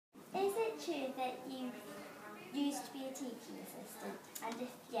true that you used to be a teaching assistant? And if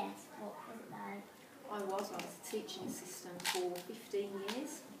yes, what was it like? I was a teaching assistant for 15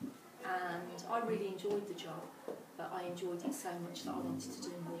 years and I really enjoyed the job, but I enjoyed it so much that I wanted to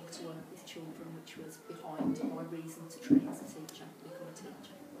do more to work with children, which was behind my reason to train as a teacher, become a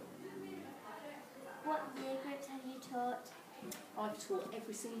teacher. What year groups have you taught? I've taught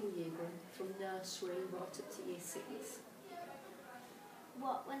every single year group, from nursery right up to year 6.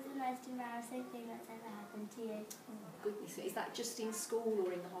 What was the most embarrassing thing that's ever happened to you? Oh goodness, is that just in school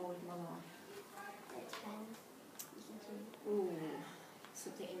or in the whole of my life? It depends. You can choose. Oh,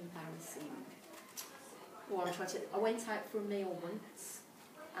 something embarrassing. Well, I went out for a meal once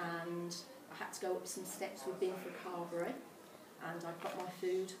and I had to go up some steps. We'd been for a carvery and I got my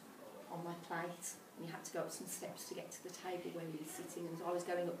food on my plate and you had to go up some steps to get to the table where we were sitting, and I was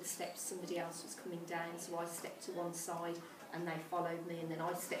going up the steps, somebody else was coming down, so I stepped to one side and they followed me, and then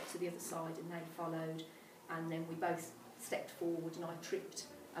I stepped to the other side and they followed, and then we both stepped forward and I tripped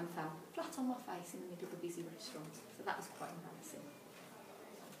and fell flat on my face in the middle of a busy restaurant. So that was quite embarrassing.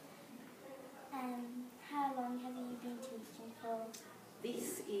 How long have you been teaching for?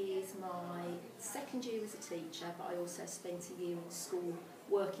 This is my 2nd year as a teacher, but I also spent a year in school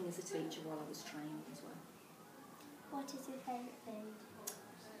working as a teacher while I was training as well. What is your favourite food?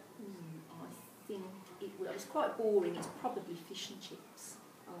 I think it was quite boring. It's probably fish and chips.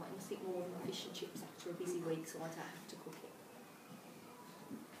 I like nothing more than fish and chips after a busy week, so I don't have to cook it.